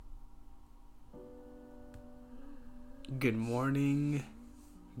Good morning,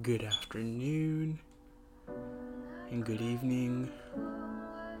 good afternoon, and good evening.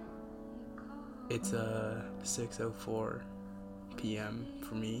 It's 6:04 p.m.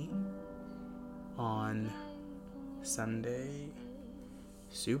 for me on Sunday,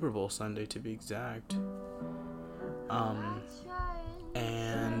 Super Bowl Sunday to be exact.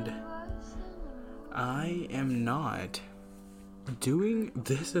 And I am not doing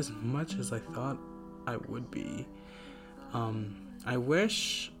this as much as I thought I would be. I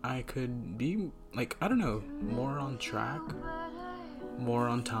wish I could be, more on track, more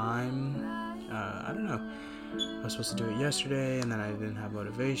on time. I don't know. I was supposed to do it yesterday, and then I didn't have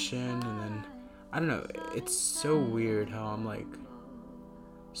motivation, and then, I don't know. It's so weird how I'm,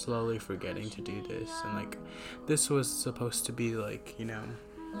 slowly forgetting to do this, and, this was supposed to be,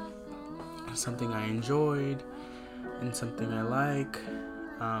 something I enjoyed, and something I like.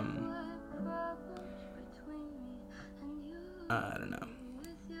 I don't know.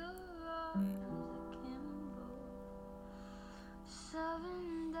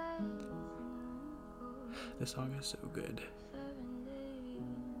 This song is so good.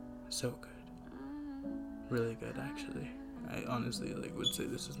 So good. Really good, actually. I honestly, would say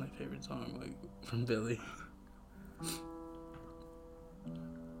this is my favorite song, from Billy.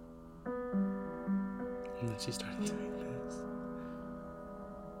 And then she started doing this.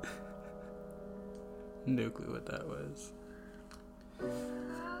 No clue what that was.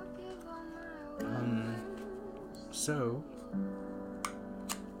 So,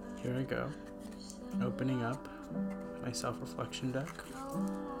 here I go, opening up my self-reflection deck.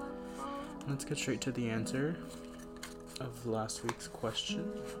 Let's get straight to the answer of last week's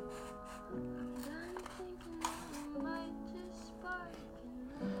question.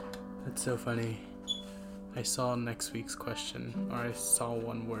 That's so funny. I saw next week's question, or I saw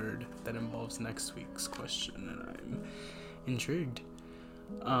one word that involves next week's question, and I'm intrigued.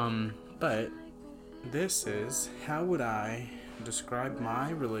 But this is, how would I describe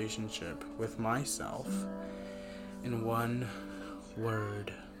my relationship with myself in one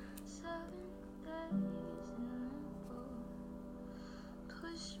word?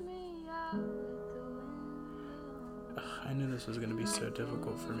 I knew this was going to be so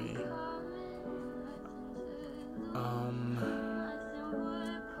difficult for me.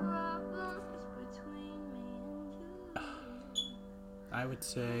 I would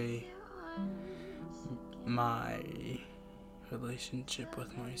say my relationship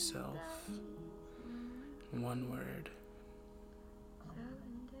with myself in one word.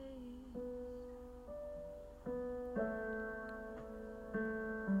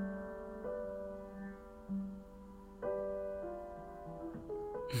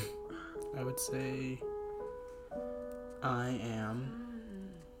 I would say I am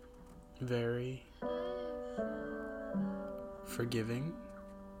very forgiving.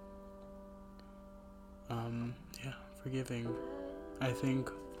 Forgiving. I think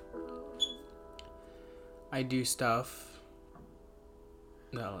I do stuff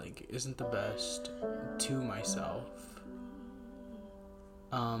that isn't the best to myself.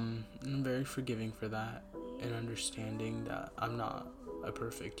 I'm very forgiving for that, and understanding that I'm not a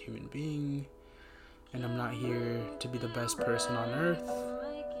perfect human being, and I'm not here to be the best person on earth,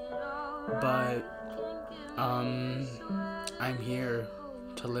 but I'm here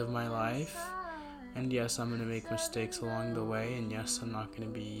to live my life. And yes, I'm going to make mistakes along the way, and yes, I'm not going to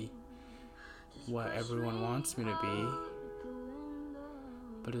be what everyone wants me to be,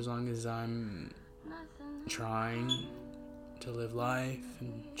 but as long as I'm trying to live life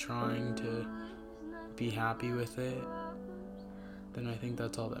and trying to be happy with it, then I think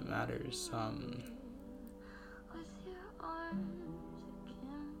that's all that matters. I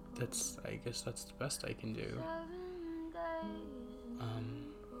guess that's the best I can do.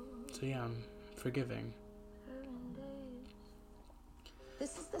 So yeah, I'm forgiving.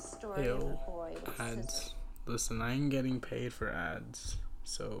 This is the story of a boy with ads. Listen, I ain't getting paid for ads,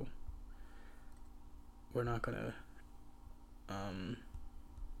 so we're not gonna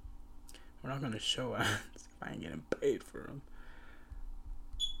show ads if I ain't getting paid for them.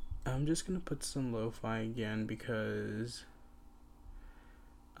 I'm just gonna put some lo-fi again because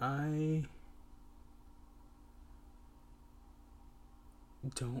I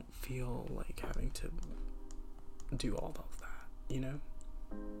don't feel like having to do all of that,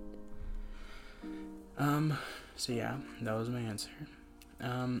 So yeah, that was my answer.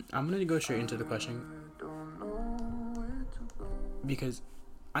 I'm gonna go straight into the question because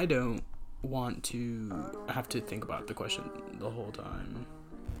I don't want to have to think about the question the whole time.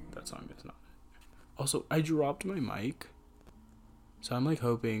 That song is not it. Also, I dropped my mic, so I'm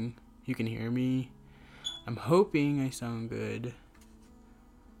hoping you can hear me. I'm hoping I sound good.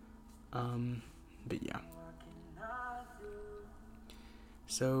 But yeah.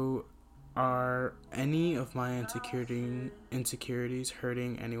 So, are any of my insecurities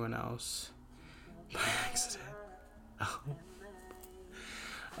hurting anyone else by accident? Oh,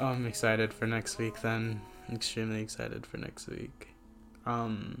 I'm excited for next week then. Extremely excited for next week.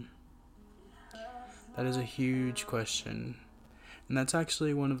 That is a huge question. And that's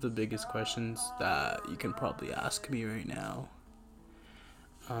actually one of the biggest questions that you can probably ask me right now.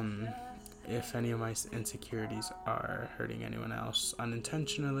 If any of my insecurities are hurting anyone else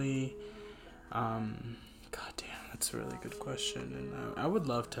unintentionally. God damn, that's a really good question. And I would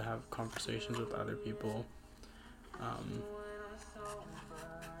love to have conversations with other people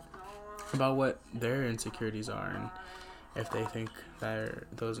about what their insecurities are and if they think that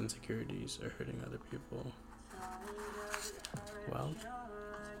those insecurities are hurting other people. Well,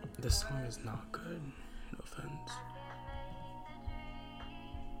 this song is not good. No offense.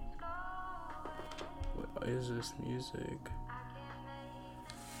 What is this music?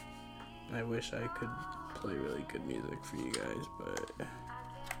 I wish I could play really good music for you guys, but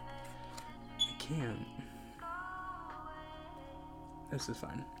I can't. This is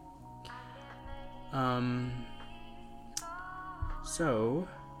fine. So,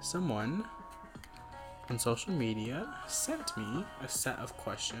 someone on social media sent me a set of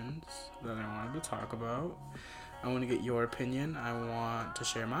questions that I wanted to talk about. I want to get your opinion. I want to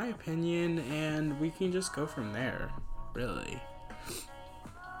share my opinion, and we can just go from there, really.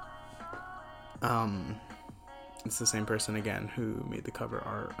 It's the same person again who made the cover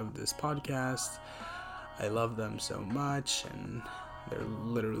art of this podcast. I love them so much, and they're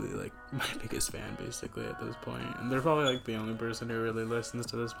literally like my biggest fan basically at this point. And they're probably like the only person who really listens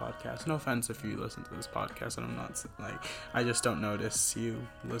to this podcast. No offense if you listen to this podcast, and I'm not like, I just don't notice you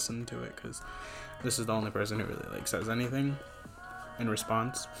listen to it because this is the only person who really like says anything in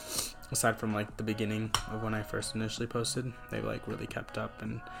response, aside from like the beginning of when I first initially posted. They like really kept up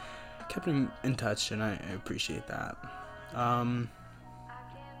and kept in touch, and I appreciate that.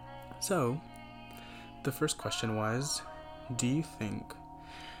 So the first question was, do you think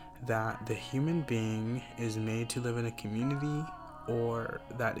that the human being is made to live in a community, or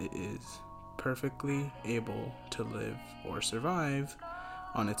that it is perfectly able to live or survive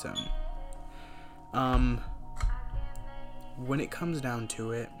on its own? When it comes down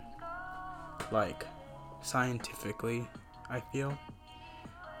to it, like scientifically, I feel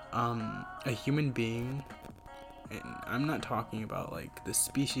a human being, and I'm not talking about like the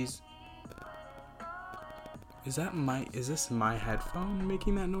species. Is this my headphone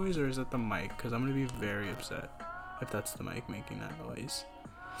making that noise, or is it the mic? Because I'm gonna be very upset if that's the mic making that noise.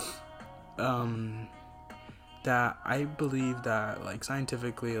 That I believe that like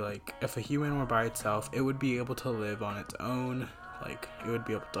scientifically, like if a human were by itself, it would be able to live on its own. Like it would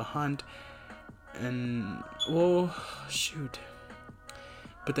be able to hunt, and well, shoot.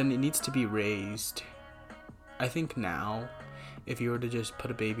 But then it needs to be raised. I think now, if you were to just put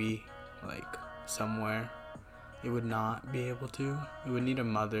a baby like somewhere, it would not be able to. It would need a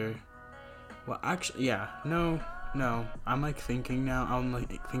mother. Well, actually, yeah, no. I'm like thinking now. I'm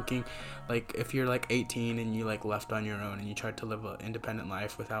like thinking, like if you're like 18 and you like left on your own and you tried to live an independent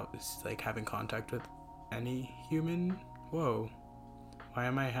life without like having contact with any human. Whoa. Why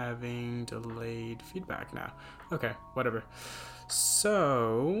am I having delayed feedback now? Okay, whatever.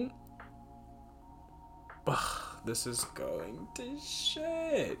 So, this is going to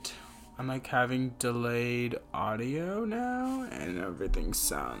shit. I'm like having delayed audio now, and everything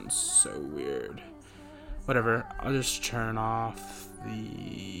sounds so weird. Whatever, I'll just turn off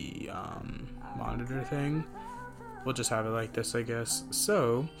the monitor thing. We'll just have it like this, I guess.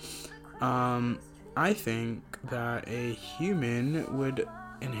 So, I think that a human would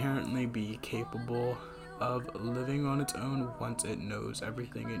inherently be capable of living on its own once it knows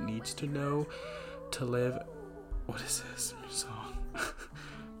everything it needs to know to live. What is this song?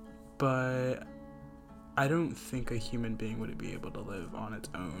 But I don't think a human being would be able to live on its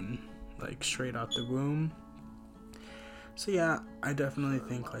own, like straight out the womb. So yeah, I definitely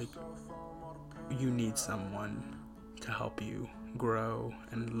think like you need someone to help you grow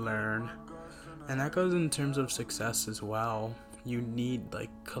and learn. And that goes in terms of success as well. You need like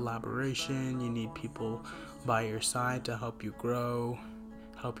collaboration, you need people by your side to help you grow,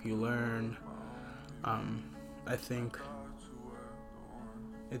 help you learn. I think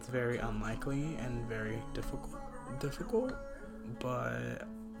it's very unlikely and very difficult, but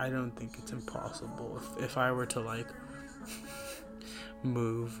I don't think it's impossible. If I were to like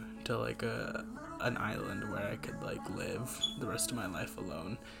move to like a an island where I could like live the rest of my life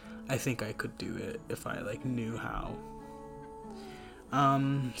alone. I think I could do it if I like knew how.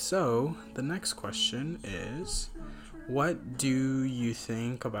 So the next question is, what do you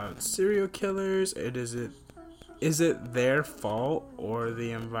think about serial killers? Is it their fault or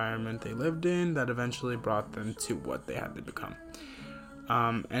the environment they lived in that eventually brought them to what they had to become?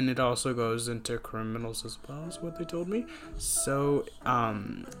 And it also goes into criminals as well, is what they told me. So,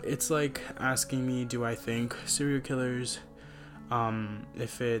 it's like asking me, do I think serial killers,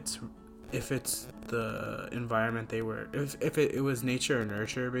 if it's the environment they were, if it was nature or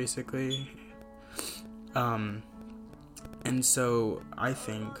nurture, basically. And so I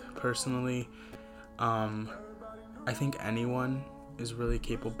think, personally, I think anyone is really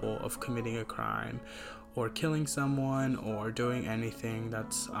capable of committing a crime or killing someone or doing anything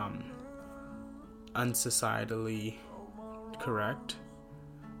that's unsocietally correct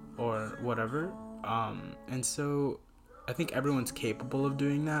or whatever. And so I think everyone's capable of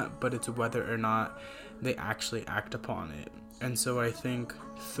doing that, but it's whether or not they actually act upon it. And so I think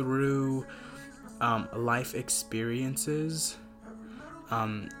through life experiences,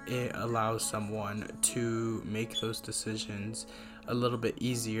 it allows someone to make those decisions a little bit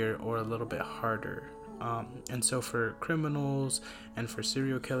easier or a little bit harder. And so for criminals and for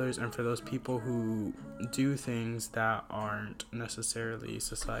serial killers and for those people who do things that aren't necessarily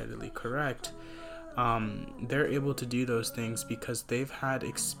societally correct, they're able to do those things because they've had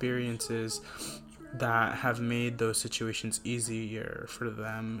experiences that have made those situations easier for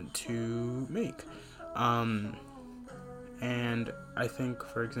them to make. And I think,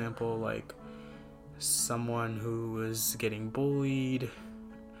 for example, like someone who was getting bullied,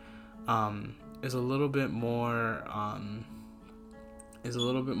 is a little bit more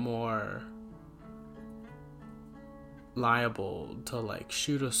liable to like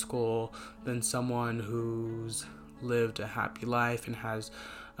shoot a school than someone who's lived a happy life and has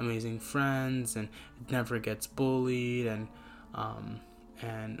amazing friends and never gets bullied and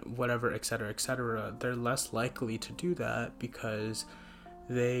whatever, etc., etc. They're less likely to do that because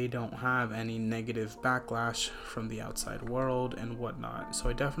they don't have any negative backlash from the outside world and whatnot. So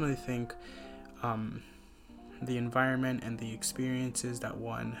I definitely think the environment and the experiences that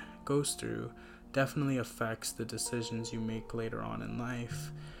one goes through definitely affects the decisions you make later on in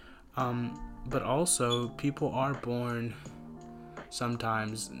life. But also, people are born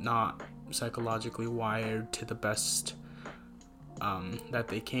sometimes not psychologically wired to the best that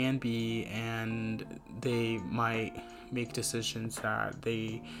they can be, and they might make decisions that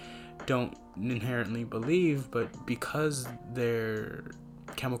they don't inherently believe, but because they're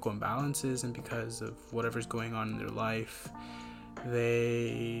chemical imbalances and because of whatever's going on in their life,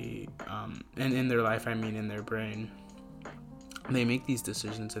 they and in their life I mean in their brain, they make these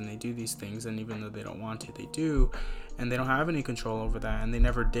decisions and they do these things, and even though they don't want to, they do, and they don't have any control over that, and they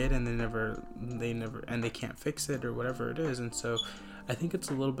never did, and they never and they can't fix it or whatever it is. And so I think it's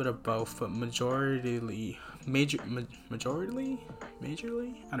a little bit of both, but majorly,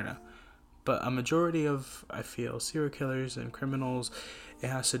 I don't know, but a majority of, I feel, serial killers and criminals, it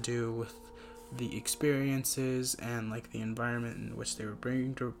has to do with the experiences and like the environment in which they were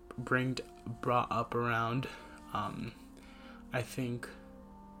brought up around. I think,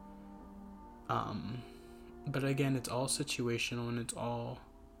 but again, it's all situational and it's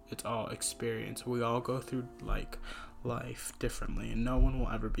all experience. We all go through like life differently, and no one will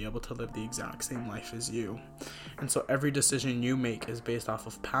ever be able to live the exact same life as you. And so every decision you make is based off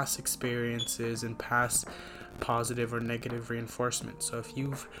of past experiences and past positive or negative reinforcement. So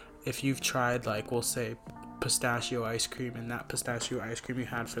if you've tried, like, we'll say, pistachio ice cream, and that pistachio ice cream you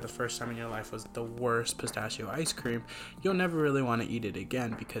had for the first time in your life was the worst pistachio ice cream, you'll never really want to eat it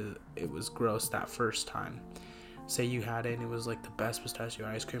again because it was gross that first time. Say you had it and it was like the best pistachio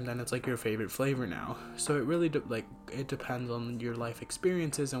ice cream, then it's like your favorite flavor now. So it really it depends on your life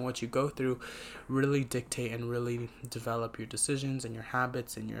experiences, and what you go through really dictate and really develop your decisions and your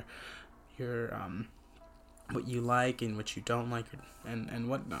habits and your what you like and what you don't like and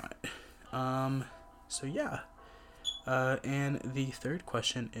whatnot. So yeah. And the third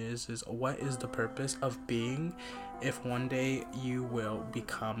question is what is the purpose of being if one day you will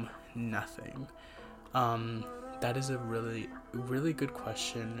become nothing? That is a really, really good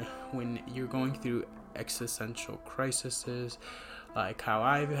question when you're going through existential crises, like how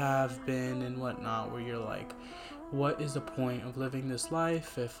I have been and whatnot, where you're like, what is the point of living this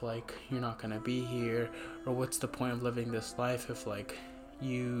life if like you're not gonna be here? Or what's the point of living this life if like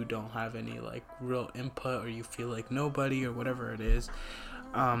you don't have any like real input, or you feel like nobody, or whatever it is.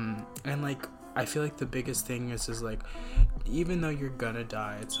 And like I feel like the biggest thing is like, even though you're gonna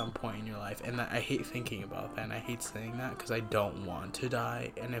die at some point in your life, and I hate thinking about that, and I hate saying that because I don't want to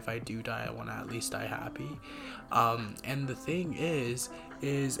die, and if I do die, I want to at least die happy. And the thing is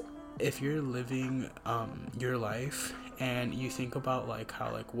if you're living your life and you think about like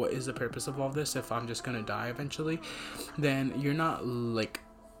how, like, what is the purpose of all this if I'm just gonna die eventually, then you're not like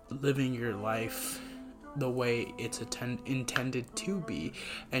living your life the way it's intended to be.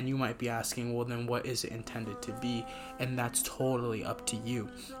 And you might be asking, well, then what is it intended to be? And that's totally up to you.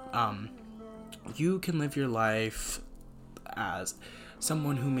 You can live your life as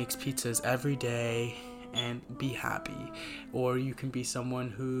someone who makes pizzas every day and be happy, or you can be someone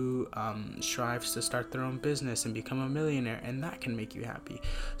who strives to start their own business and become a millionaire, and that can make you happy.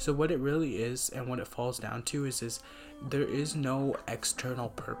 So what it really is, and what it falls down to, is there is no external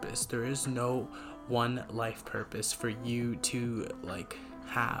purpose. There is no one life purpose for you to like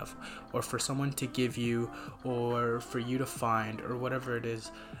have, or for someone to give you, or for you to find, or whatever it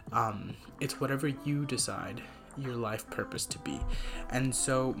is. It's whatever you decide your life purpose to be. And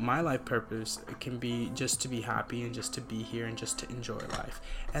so my life purpose can be just to be happy and just to be here and just to enjoy life,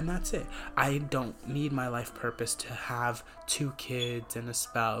 and that's it. I don't need my life purpose to have 2 kids and a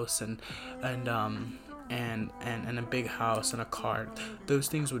spouse and a big house and a car. Those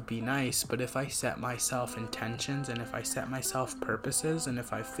things would be nice, but if I set myself intentions and if I set myself purposes, and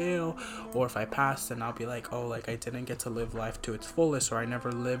if I fail or if I pass, then I'll be like, oh, like I didn't get to live life to its fullest, or I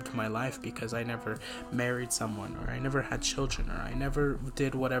never lived my life because I never married someone, or I never had children, or I never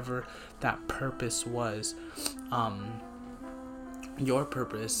did whatever that purpose was. Your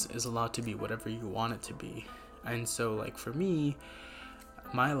purpose is allowed to be whatever you want it to be. And so, like, for me,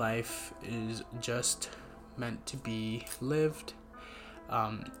 my life is just meant to be lived,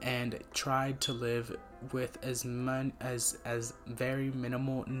 and tried to live with as very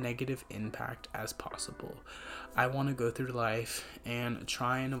minimal negative impact as possible. I want to go through life and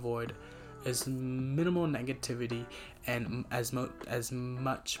try and avoid as minimal negativity and as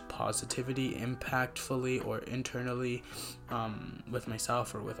much positivity, impactfully or internally, with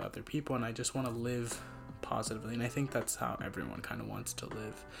myself or with other people. And I just want to live positively, and I think that's how everyone kind of wants to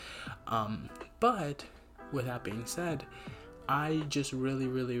live. But with that being said, I just really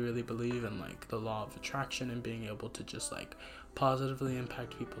believe in like the law of attraction and being able to just like positively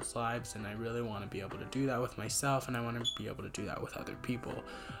impact people's lives, and I really want to be able to do that with myself, and I want to be able to do that with other people.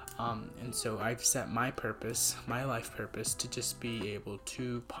 And so I've set my purpose, my life purpose, to just be able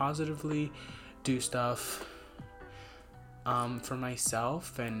to positively do stuff for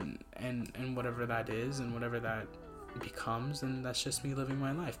myself, and whatever that is and whatever that becomes, and that's just me living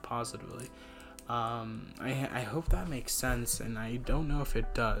my life positively. I hope that makes sense, and I don't know if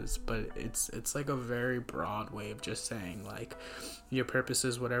it does, but it's like a very broad way of just saying like your purpose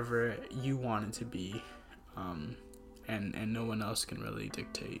is whatever you want it to be, and no one else can really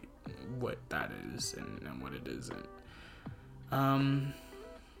dictate what that is and what it isn't.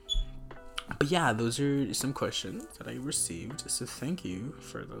 But yeah, those are some questions that I received, so thank you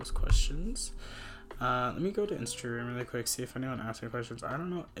for those questions. Let me go to Instagram really quick, see if anyone asked me questions. I don't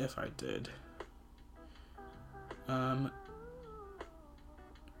know if I did.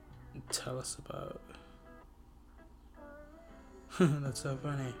 Tell us about that's so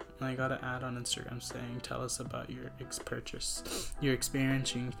funny. I got an ad on Instagram saying, tell us about your experience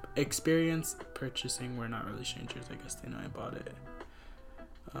purchasing. We're not really strangers. I guess they know I bought it.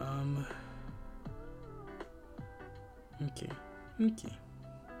 Okay.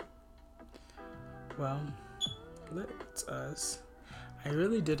 Well, I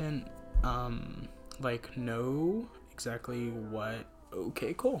really didn't know exactly what.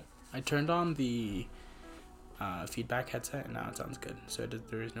 Okay, cool. I turned on the feedback headset, and now it sounds good. So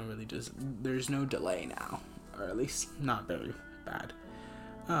there's no delay now, or at least not very bad.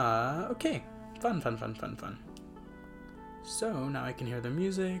 Okay, fun. So now I can hear the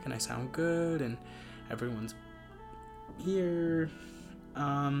music, and I sound good, and everyone's here.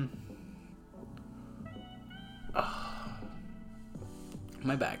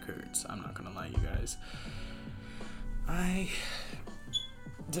 My back hurts. I'm not gonna lie, you guys. I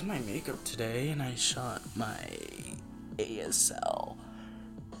did my makeup today, and I shot my ASL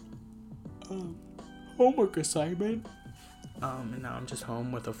homework assignment. And now I'm just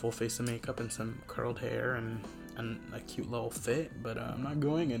home with a full face of makeup and some curled hair and a cute little fit, but I'm not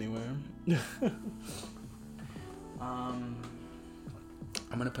going anywhere. I'm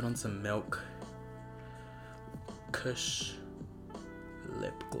gonna put on some Milk Kush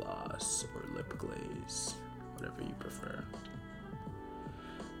lip gloss or lip glaze, whatever you prefer.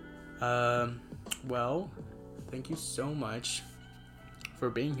 Well, thank you so much for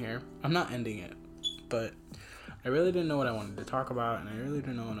being here. I'm not ending it, but I really didn't know what I wanted to talk about, and I really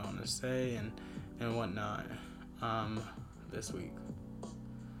didn't know what I wanted to say and whatnot this week.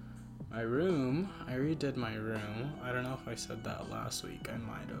 My room, I redid my room. I don't know if I said that last week. I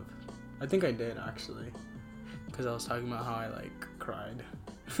might have. I think I did, actually, because I was talking about how I, cried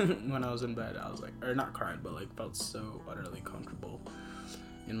when I was in bed. I was like, or not cried, but, felt so utterly comfortable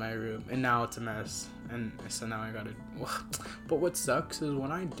in my room, and now it's a mess, and so now I gotta, but what sucks is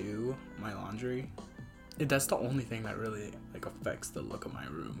when I do my laundry, that's the only thing that really, affects the look of my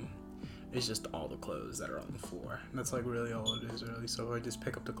room. It's just all the clothes that are on the floor. That's, really all it is, really. So if I just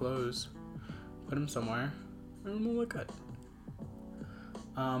pick up the clothes, put them somewhere, my room will look good.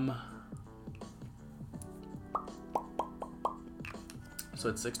 So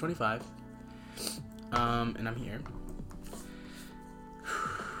it's 6:25, and I'm here.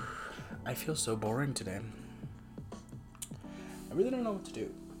 I feel so boring today. I really don't know what to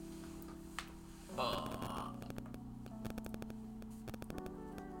do.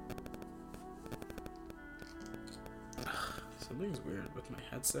 Something's weird with my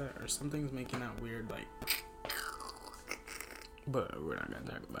headset, or something's making that weird, but we're not gonna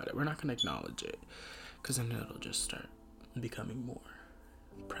talk about it. We're not gonna acknowledge it, because then it'll just start becoming more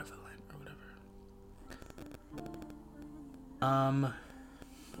prevalent or whatever.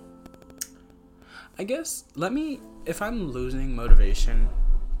 I guess, if I'm losing motivation,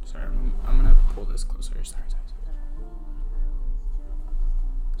 sorry, I'm gonna pull this closer, sorry.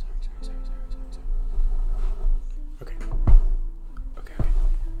 Okay.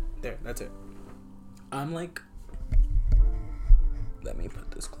 There, that's it. I'm let me put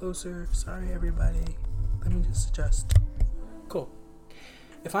this closer, sorry everybody, let me just adjust. Cool.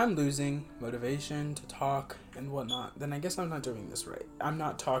 If I'm losing motivation to talk and whatnot, then I guess I'm not doing this right. I'm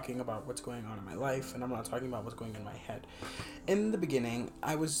not talking about what's going on in my life, and I'm not talking about what's going on in my head. In the beginning,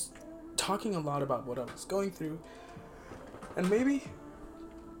 I was talking a lot about what I was going through, and maybe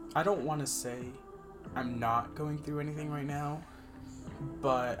I don't want to say I'm not going through anything right now,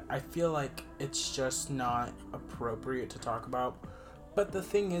 but I feel like it's just not appropriate to talk about. But the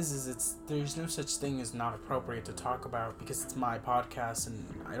thing is there's no such thing as not appropriate to talk about, because it's my podcast and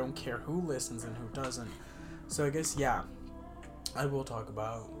I don't care who listens and who doesn't. So I guess, yeah, I will talk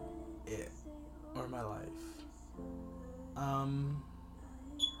about it or my life.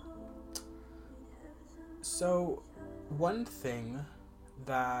 So one thing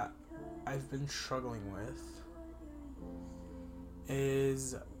that I've been struggling with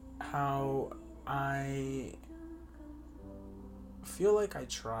is how I feel like I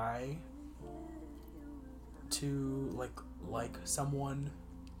try to like someone,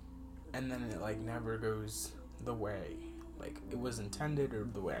 and then it never goes the way it was intended or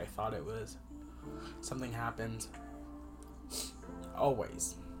the way I thought it was. Something happens.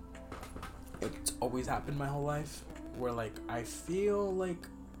 Always. It's always happened my whole life where I feel like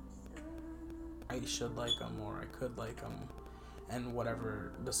I should like them or I could like them, and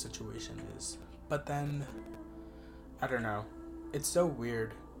whatever the situation is. But then I don't know. It's so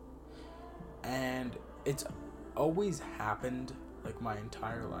weird, and it's always happened my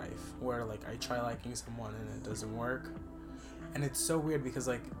entire life where I try liking someone and it doesn't work, and it's so weird because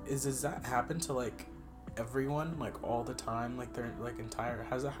does that happen to everyone all the time, their entire,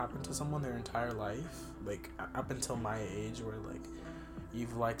 has it happened to someone their entire life, up until my age, where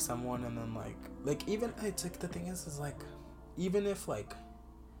you've liked someone and then even it's the thing is even if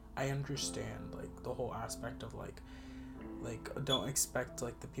I understand the whole aspect of don't expect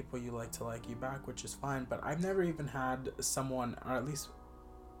the people you like to like you back, which is fine, but I've never even had someone, or at least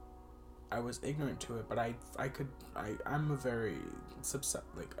I was ignorant to it, but I'm a very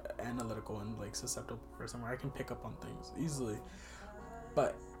analytical and susceptible person where I can pick up on things easily.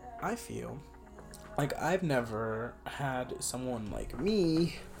 But I feel I've never had someone like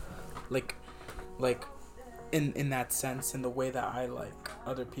me in that sense, in the way that I like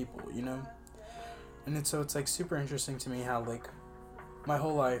other people, you know? And it's super interesting to me how my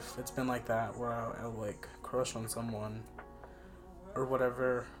whole life it's been like that, where I'll crush on someone or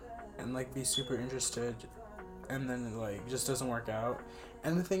whatever and be super interested, and then it just doesn't work out.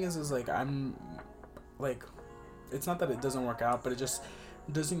 And the thing is I'm it's not that it doesn't work out, but it just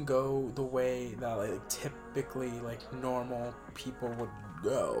doesn't go the way that typically normal people would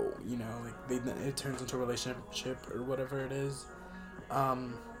go, you know, it turns into a relationship or whatever it is.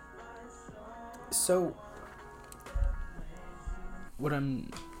 So what I'm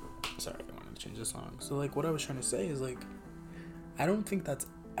sorry, I wanted to change the song. So what I was trying to say is I don't think that's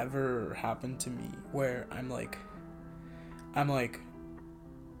ever happened to me where I'm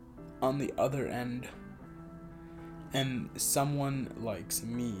on the other end and someone likes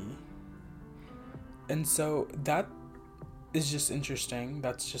me. And so that is just interesting.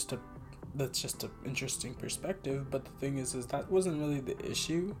 That's just a interesting perspective. But the thing is that wasn't really the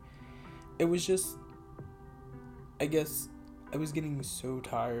issue. It was just, I guess, I was getting so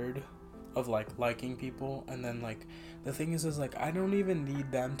tired of liking people, and then the thing is like I don't even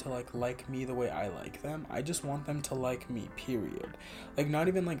need them to like me the way I like them. I just want them to like me, period. Not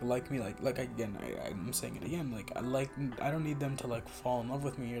even like me again, I'm saying it again, I don't need them to fall in love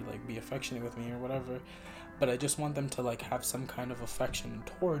with me or be affectionate with me or whatever, but I just want them to have some kind of affection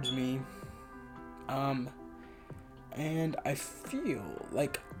towards me. And I feel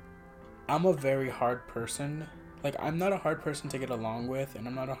like I'm a very hard person. I'm not a hard person to get along with, and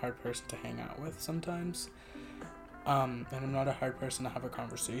I'm not a hard person to hang out with sometimes. And I'm not a hard person to have a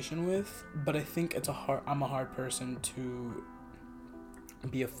conversation with, but I think I'm a hard person to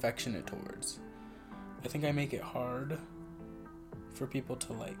be affectionate towards. I think I make it hard for people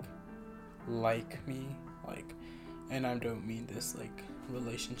to like me, and I don't mean this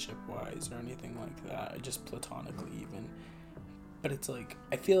relationship wise or anything like that, just platonically even. But it's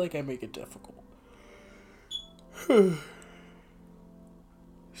I feel like I make it difficult.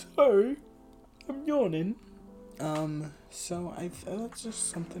 Sorry, I'm yawning. So that's just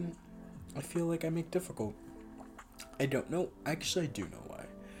something I feel like I make difficult. I don't know. Actually, I do know why.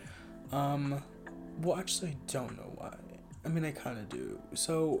 Well, actually, I don't know why. I mean, I kind of do.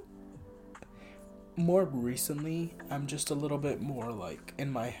 So, more recently, I'm just a little bit more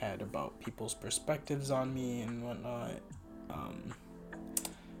in my head about people's perspectives on me and whatnot.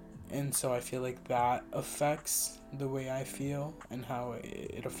 And so I feel like that affects the way I feel and how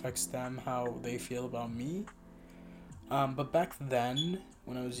it affects them, how they feel about me. But back then,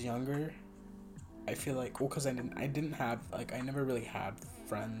 when I was younger, I feel because I didn't have, I never really had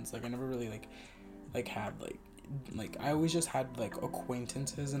friends. I never really, had, I always just had,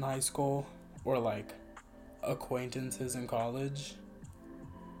 acquaintances in high school or, acquaintances in college.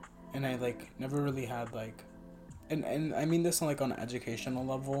 And I, never really had, and I mean this on an educational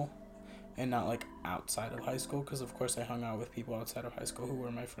level and not, outside of high school, because, of course, I hung out with people outside of high school who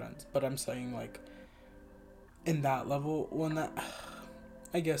were my friends. But I'm saying, in that level,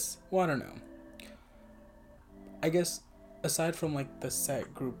 I guess, well, I don't know. I guess, aside from, the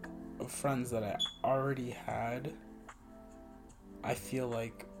set group of friends that I already had, I feel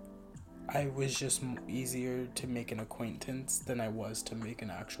like I was just easier to make an acquaintance than I was to make an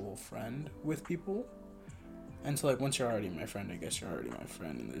actual friend with people. And so, once you're already my friend, I guess you're already my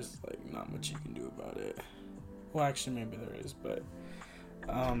friend, and there's, not much you can do about it. Well, actually, maybe there is, but,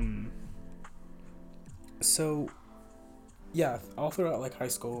 so, yeah, all throughout, high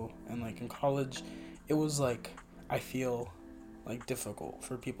school and, in college, it was, I feel, difficult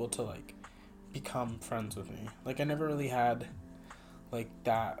for people to, become friends with me. I never really had,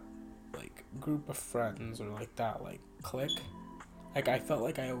 that, group of friends or, that, clique. I felt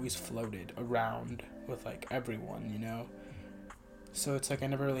like I always floated around with, everyone, you know? So it's I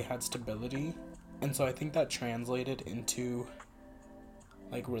never really had stability. And so I think that translated into,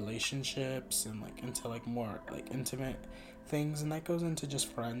 relationships and, into, more, intimate things. And that goes into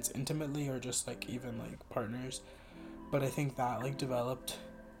just friends intimately or just, even, partners. But I think that, developed,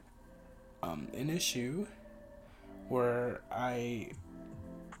 an issue where I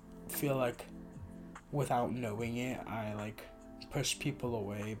feel without knowing it, I, push people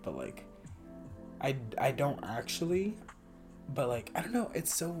away, but, I don't actually, but, I don't know,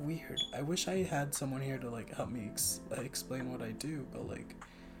 it's so weird. I wish I had someone here to, help me explain what I do, but,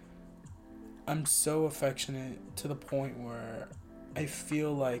 I'm so affectionate to the point where I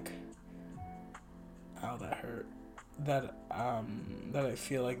feel ow, that hurt, that I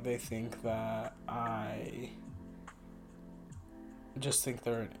feel they think that I just think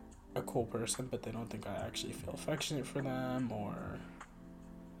they're a cool person, but they don't think I actually feel affectionate for them, or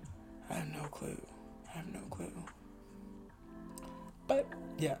I have no clue. But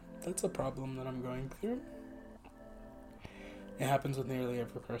yeah, that's a problem that I'm going through. It happens with nearly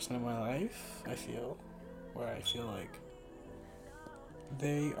every person in my life, I feel, where I feel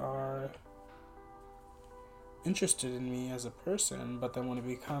they are interested in me as a person, but then when it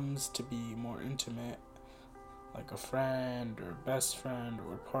becomes to be more intimate, a friend or best friend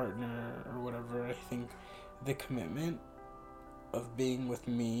or partner or whatever, I think the commitment of being with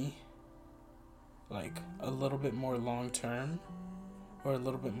me a little bit more long term or a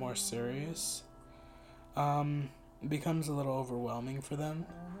little bit more serious becomes a little overwhelming for them.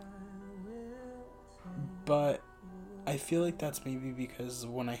 But I feel that's maybe because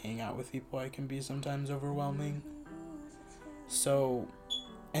when I hang out with people I can be sometimes overwhelming. So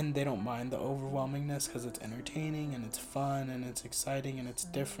and they don't mind the overwhelmingness because it's entertaining and it's fun and it's exciting and it's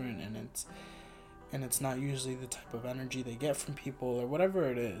different and it's not usually the type of energy they get from people or whatever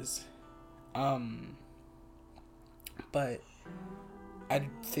it is. But I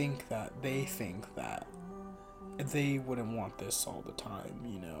think that they wouldn't want this all the time,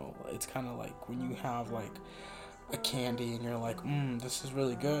 you know? It's kind of like when you have, like, a candy and you're like, this is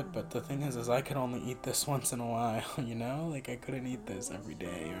really good, but the thing is I could only eat this once in a while, you know? Like, I couldn't eat this every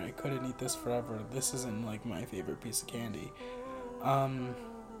day, or I couldn't eat this forever. This isn't, like, my favorite piece of candy. I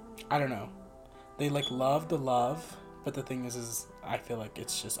don't know. They, like, love the love, but the thing is I feel like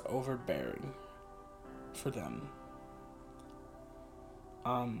it's just overbearing for them.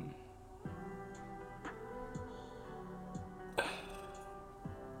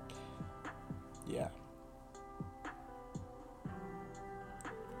 Yeah.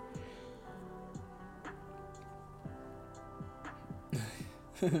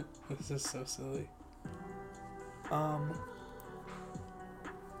 This is so silly.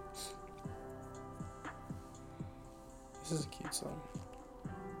 This is a cute song.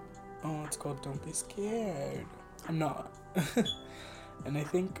 Oh, it's called Don't Be Scared. I'm not. And I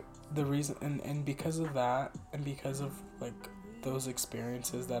think the reason, and because of that, and because of, like, those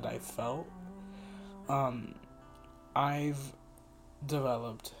experiences that I felt, I've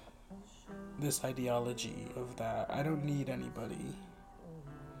developed this ideology of that I don't need anybody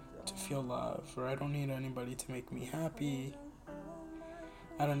to feel love, or I don't need anybody to make me happy.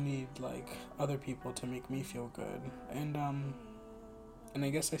 I don't need, like, other people to make me feel good. And I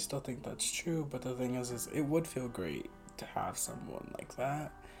guess I still think that's true, but the thing is it would feel great to have someone like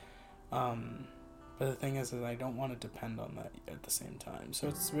that. But the thing is I don't want to depend on that at the same time. So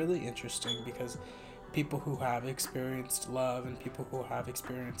it's really interesting because people who have experienced love and people who have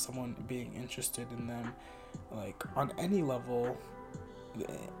experienced someone being interested in them, like, on any level,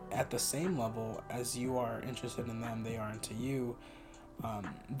 at the same level as you are interested in them, they are into you.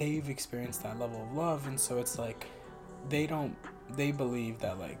 They've experienced that level of love, and so it's like they believe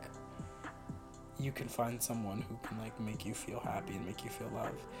that, like, you can find someone who can, like, make you feel happy and make you feel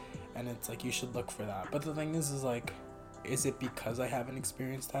love, and it's like you should look for that. But the thing is like, is it because I haven't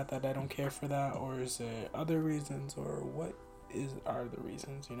experienced that I don't care for that, or is it other reasons, or what are the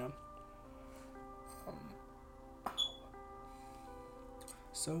reasons, you know?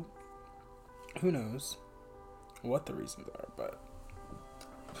 So who knows what the reasons are, but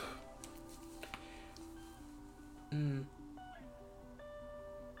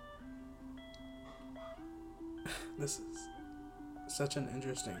this is such an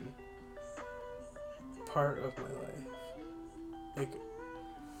interesting part of my life. Like,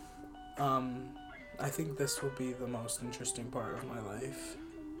 I think this will be the most interesting part of my life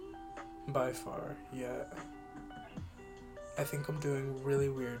by far. Yeah, I think I'm doing really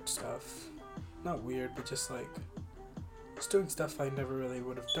weird stuff. Not weird, but just doing stuff I never really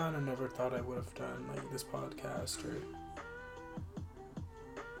would have done or never thought I would have done, like this podcast, or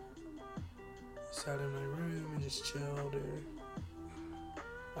sat in my room and just chilled, or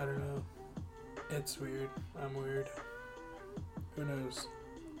I don't know. It's weird. I'm weird. Who knows?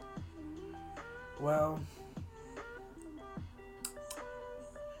 Well,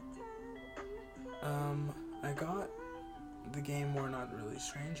 I got the game We're Not Really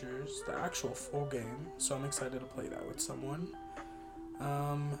Strangers, the actual full game, so I'm excited to play that with someone.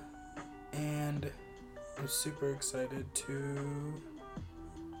 And I'm super excited to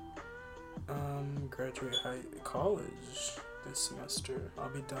graduate college this semester. I'll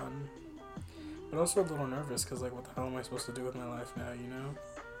be done. But also a little nervous because, like, what the hell am I supposed to do with my life now, you know?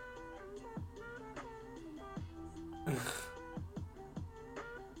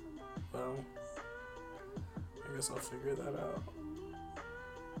 Well, I guess I'll figure that out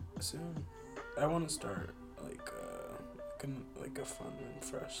soon. I want to start, like a fun and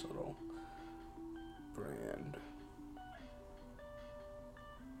fresh little brand.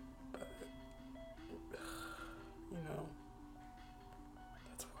 But, you know,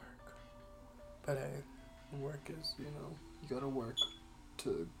 that's work. But hey, work is, you know, you gotta work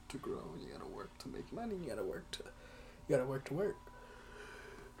to grow, and you gotta work to make money, you gotta work to work.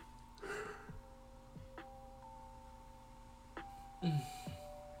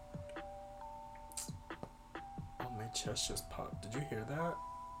 Oh, my chest just popped. Did you hear that?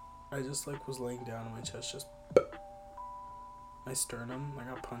 I just, like, was laying down and my chest just... My sternum, I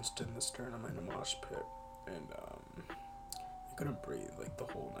got punched in the sternum in a mosh pit, and I couldn't breathe, like, the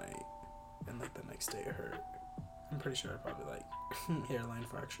whole night, and, like, the next day it hurt. I'm pretty sure I probably, like, hairline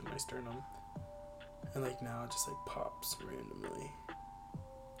fractured my sternum, and, like, now it just, like, pops randomly.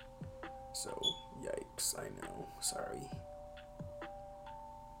 So, yikes, I know, sorry.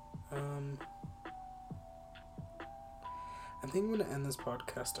 think I'm gonna end this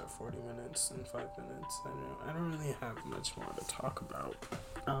podcast at 40 minutes and 5 minutes. I don't really have much more to talk about.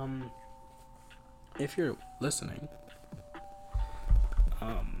 If you're listening,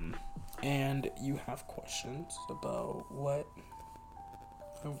 and you have questions about what,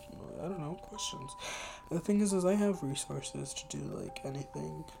 I don't know, questions. The thing is I have resources to do, like,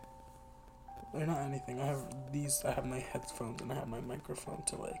 anything. Or not anything. I have my headphones and I have my microphone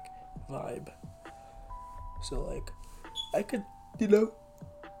to, like, vibe. So, like, I could,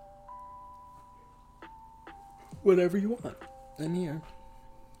 whatever you want. I'm here.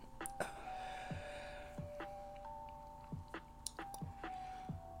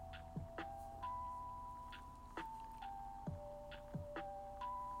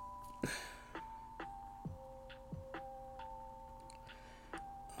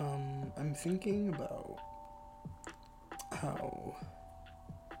 I'm thinking about how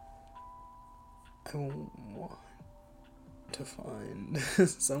I want to find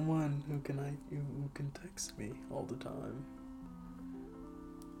someone who can text me all the time.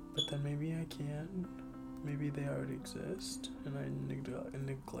 But then maybe I can. Maybe they already exist and I'm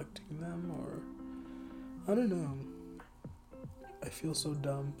neglecting them, or I don't know. I feel so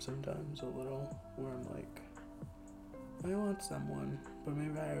dumb sometimes, a little, where I'm like, I want someone, but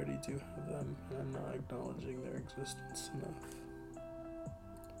maybe I already do have them and I'm not acknowledging their existence enough.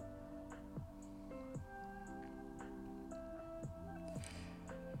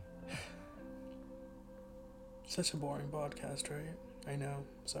 Such a boring podcast, right? I know,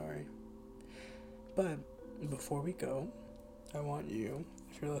 sorry. But before we go, I want you,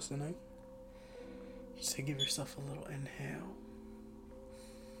 if you're listening, just to give yourself a little inhale.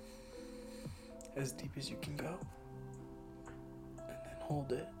 As deep as you can go. And then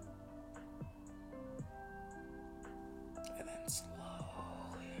hold it. And then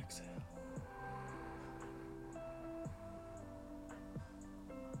slowly exhale.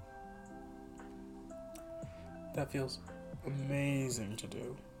 That feels amazing to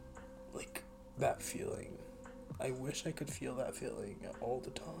do. Like, that feeling. I wish I could feel that feeling all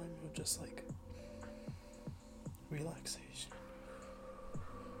the time. Of just like relaxation.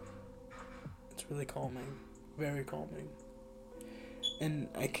 It's really calming. Very calming. And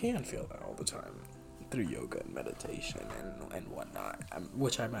I can feel that all the time through yoga and meditation and whatnot,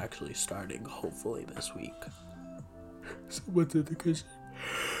 which I'm actually starting hopefully this week. Someone's in the kitchen.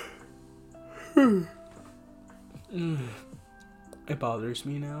 It bothers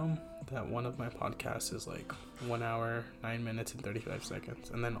me now that one of my podcasts is like 1 hour, 9 minutes, and 35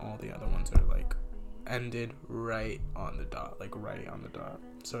 seconds, and then all the other ones are like ended right on the dot, like right on the dot.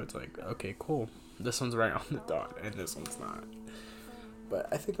 So it's like, okay, cool. This one's right on the dot, and this one's not. But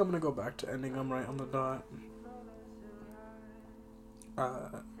I think I'm gonna go back to ending them right on the dot.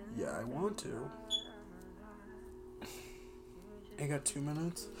 Yeah, I want to. I got 2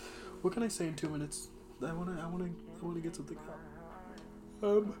 minutes. What can I say in 2 minutes? I wanna get something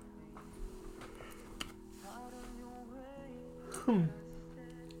out.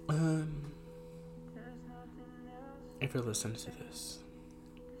 If you're listening to this,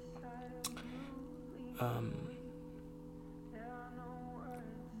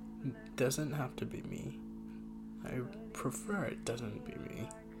 doesn't have to be me. I prefer it doesn't be me.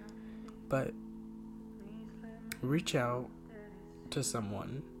 But reach out to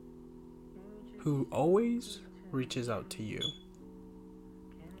someone who always reaches out to you.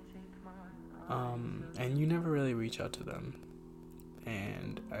 And you never really reach out to them.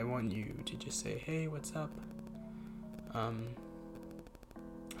 And I want you to just say, hey, what's up?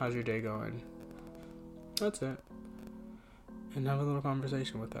 How's your day going? That's it. And have a little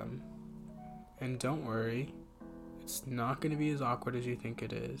conversation with them. And don't worry, it's not going to be as awkward as you think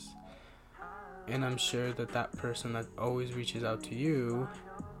it is. And I'm sure that person that always reaches out to you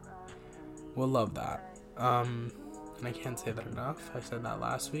will love that. And I can't say that enough. I said that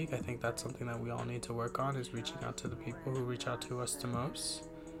last week. I think that's something that we all need to work on, is reaching out to the people who reach out to us the most.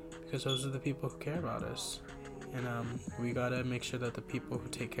 Because those are the people who care about us. And we gotta make sure that the people who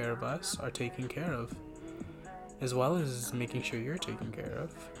take care of us are taken care of, as well as making sure you're taken care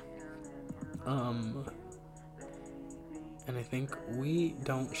of. And I think we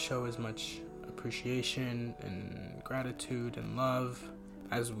don't show as much appreciation and gratitude and love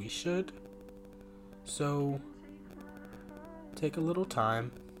as we should. So take a little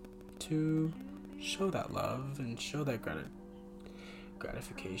time to show that love and show that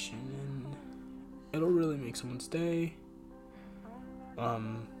gratification, and it'll really make someone's day.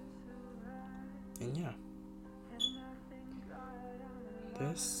 And yeah,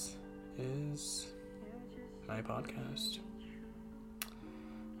 this is my podcast,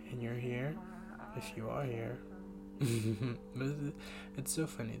 and you're here, if you are here, It's so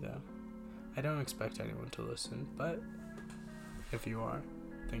funny though. I don't expect anyone to listen, but if you are,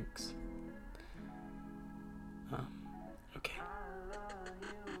 thanks.